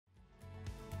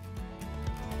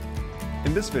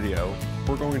In this video,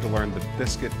 we're going to learn the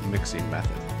biscuit mixing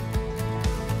method.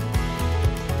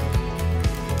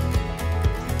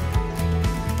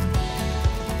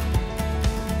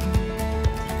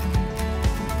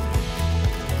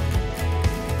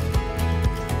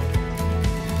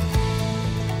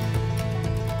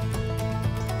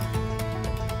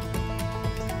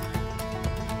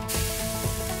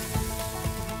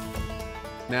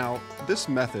 Now, this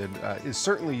method is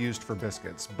certainly used for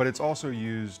biscuits, but it's also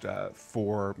used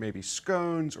for maybe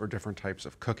scones or different types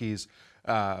of cookies.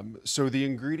 So the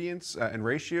ingredients and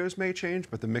ratios may change,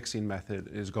 but the mixing method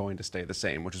is going to stay the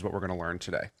same, which is what we're going to learn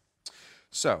today.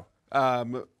 So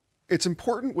it's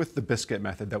important with the biscuit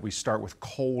method that we start with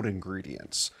cold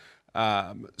ingredients.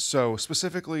 So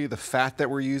specifically the fat that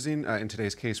we're using, in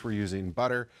today's case we're using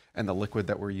butter, and the liquid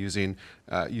that we're using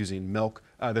milk,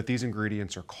 that these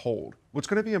ingredients are cold. What's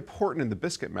going to be important in the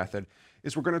biscuit method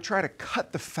is we're going to try to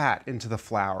cut the fat into the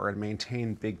flour and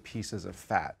maintain big pieces of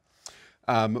fat.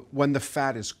 When the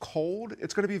fat is cold,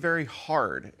 it's going to be very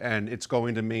hard and it's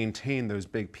going to maintain those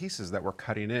big pieces that we're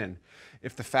cutting in.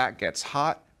 If the fat gets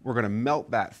hot, we're going to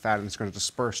melt that fat and it's going to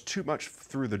disperse too much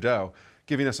through the dough,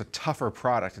 giving us a tougher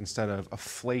product instead of a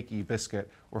flaky biscuit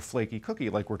or flaky cookie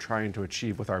like we're trying to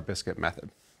achieve with our biscuit method.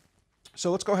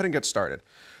 So let's go ahead and get started.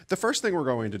 The first thing we're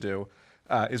going to do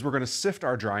is we're going to sift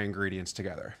our dry ingredients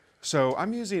together. So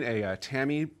I'm using a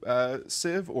tammy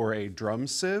sieve or a drum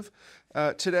sieve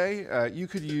today. You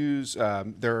could use,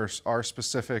 there are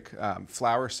specific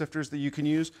flour sifters that you can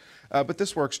use, but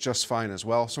this works just fine as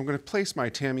well. So I'm going to place my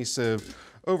tammy sieve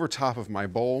over top of my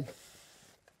bowl.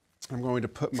 I'm going to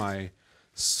put my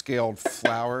scaled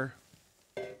flour,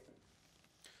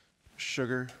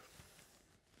 sugar,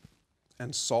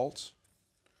 and salt.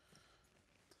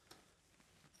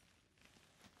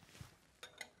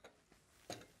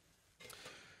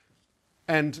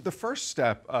 And the first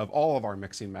step of all of our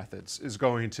mixing methods is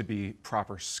going to be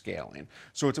proper scaling.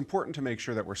 So it's important to make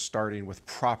sure that we're starting with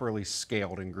properly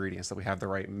scaled ingredients, that we have the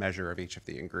right measure of each of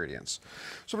the ingredients.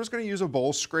 So I'm just going to use a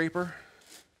bowl scraper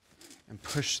and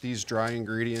push these dry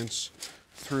ingredients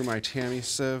through my tammy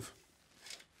sieve.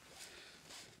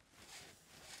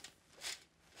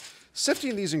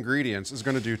 Sifting these ingredients is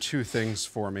going to do two things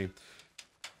for me.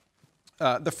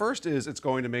 The first is it's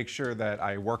going to make sure that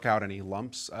I work out any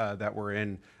lumps that were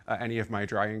in any of my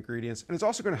dry ingredients, and it's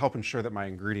also going to help ensure that my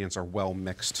ingredients are well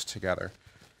mixed together.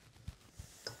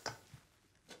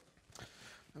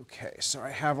 Okay, so I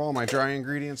have all my dry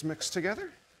ingredients mixed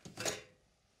together.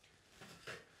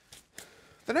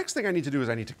 The next thing I need to do is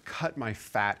I need to cut my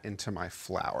fat into my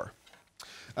flour.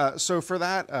 So for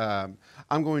that,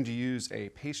 I'm going to use a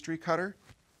pastry cutter.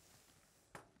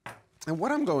 And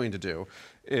what I'm going to do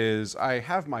is I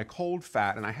have my cold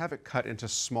fat and I have it cut into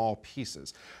small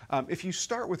pieces. If you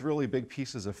start with really big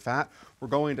pieces of fat, we're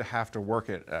going to have to work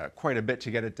it quite a bit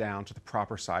to get it down to the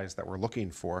proper size that we're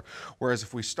looking for. Whereas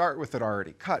if we start with it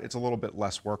already cut, it's a little bit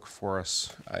less work for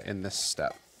us in this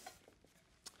step.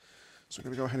 So I'm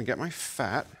going to go ahead and get my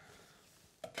fat.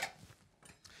 I'm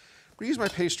going to use my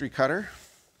pastry cutter.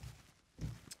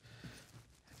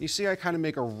 You see I kind of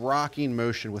make a rocking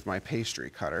motion with my pastry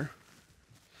cutter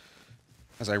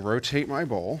as I rotate my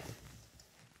bowl.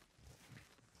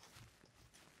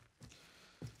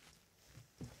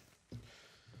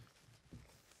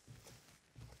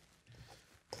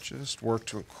 Just work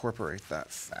to incorporate that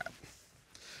fat.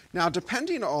 Now,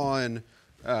 depending on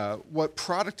what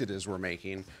product it is we're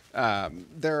making,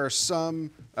 there are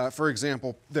some, for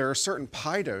example, there are certain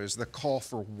pie doughs that call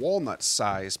for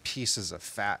walnut-sized pieces of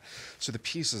fat. So the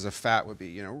pieces of fat would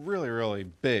be, really, really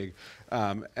big.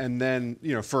 And then,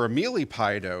 for a mealy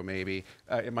pie dough, maybe,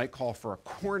 it might call for a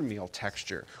cornmeal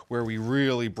texture where we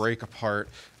really break apart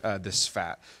this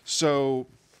fat. So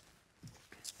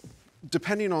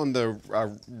depending on the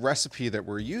recipe that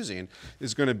we're using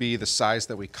is going to be the size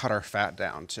that we cut our fat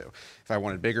down to. If I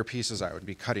wanted bigger pieces, I would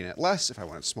be cutting it less. If I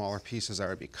wanted smaller pieces, I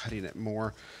would be cutting it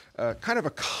more. Kind of a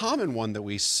common one that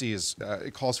we see is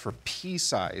it calls for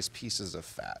pea-sized pieces of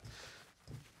fat.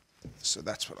 So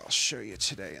that's what I'll show you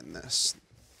today in this.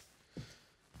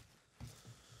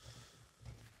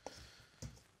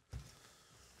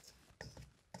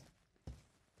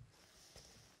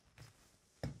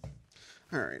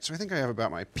 All right, so I think I have about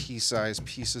my pea-sized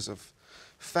pieces of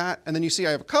fat. And then you see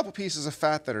I have a couple pieces of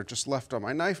fat that are just left on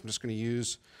my knife. I'm just going to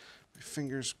use my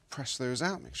fingers, press those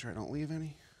out, make sure I don't leave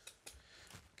any.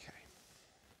 Okay.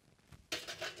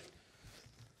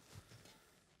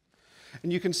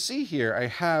 And you can see here I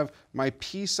have my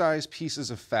pea-sized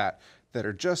pieces of fat that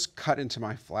are just cut into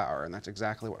my flour, and that's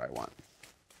exactly what I want.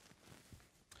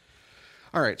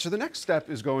 All right, so the next step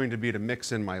is going to be to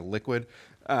mix in my liquid.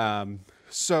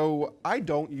 So I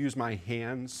don't use my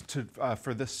hands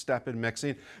for this step in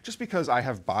mixing, just because I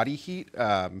have body heat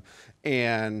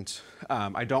and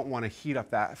I don't want to heat up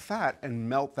that fat and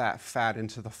melt that fat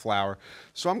into the flour.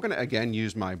 So I'm going to again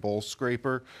use my bowl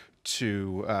scraper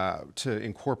to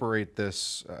incorporate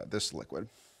this liquid.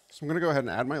 So I'm going to go ahead and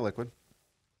add my liquid.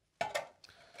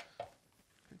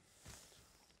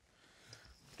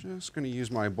 Just going to use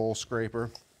my bowl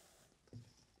scraper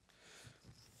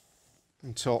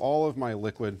until all of my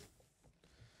liquid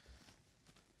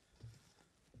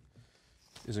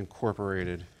is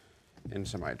incorporated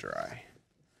into my dry.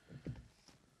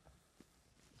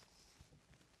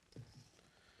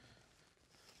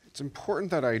 It's important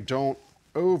that I don't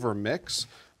overmix.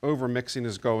 Overmixing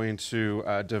is going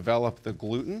to develop the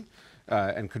gluten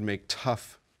and could make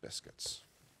tough biscuits.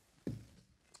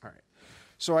 All right,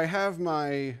 so I have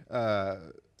my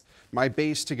my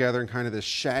base together in kind of this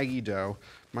shaggy dough.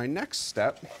 My next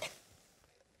step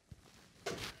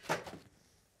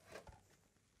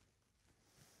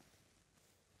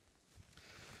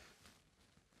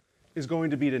is going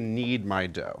to be to knead my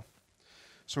dough.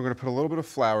 So I'm going to put a little bit of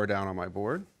flour down on my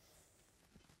board.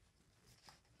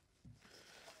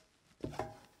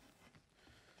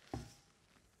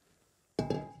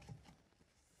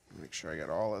 Make sure I get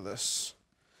all of this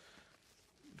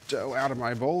dough out of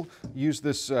my bowl. Use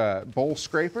this bowl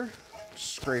scraper,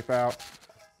 scrape out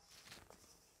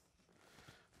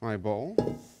my bowl. A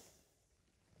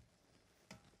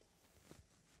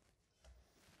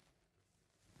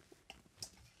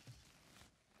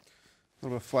little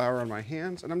bit of flour on my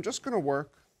hands, and I'm just going to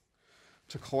work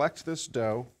to collect this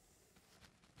dough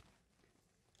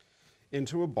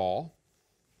into a ball.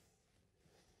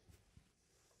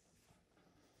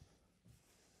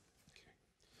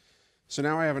 So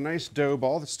now I have a nice dough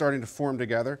ball that's starting to form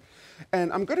together,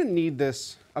 and I'm going to knead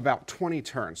this about 20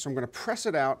 turns. So I'm going to press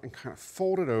it out and kind of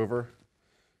fold it over,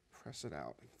 press it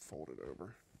out and fold it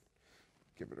over,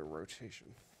 give it a rotation.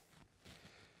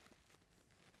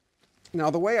 Now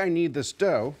the way I knead this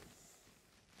dough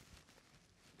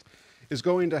is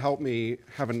going to help me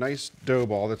have a nice dough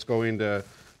ball that's going to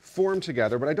form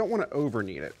together, but I don't want to over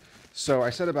knead it. So I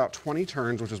said about 20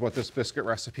 turns, which is what this biscuit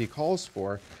recipe calls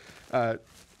for.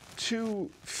 Too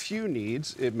few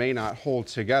kneads, it may not hold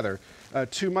together.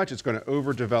 Too much, it's going to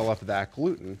overdevelop that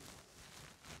gluten,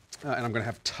 and I'm going to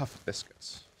have tough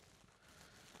biscuits.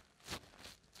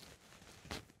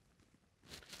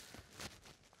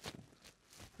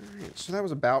 All right, so that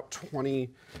was about 20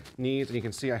 kneads, and you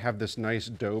can see I have this nice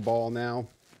dough ball now.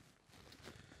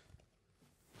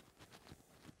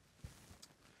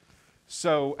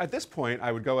 So at this point,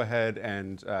 I would go ahead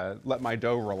and let my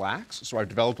dough relax. So I've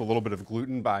developed a little bit of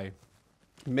gluten by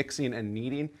mixing and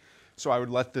kneading. So I would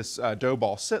let this dough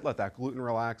ball sit, let that gluten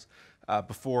relax,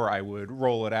 before I would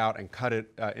roll it out and cut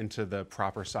it into the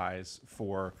proper size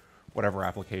for whatever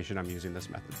application I'm using this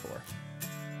method for.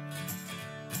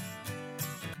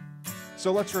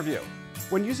 So let's review.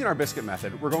 When using our biscuit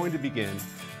method, we're going to begin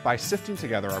by sifting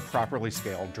together our properly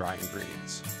scaled dry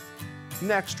ingredients.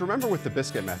 Next, remember with the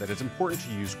biscuit method, it's important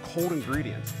to use cold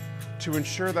ingredients to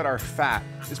ensure that our fat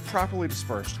is properly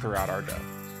dispersed throughout our dough.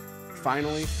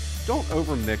 Finally, don't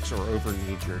overmix or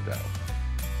over-knead your dough.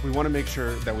 We want to make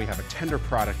sure that we have a tender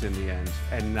product in the end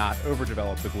and not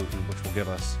overdevelop the gluten, which will give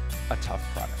us a tough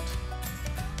product.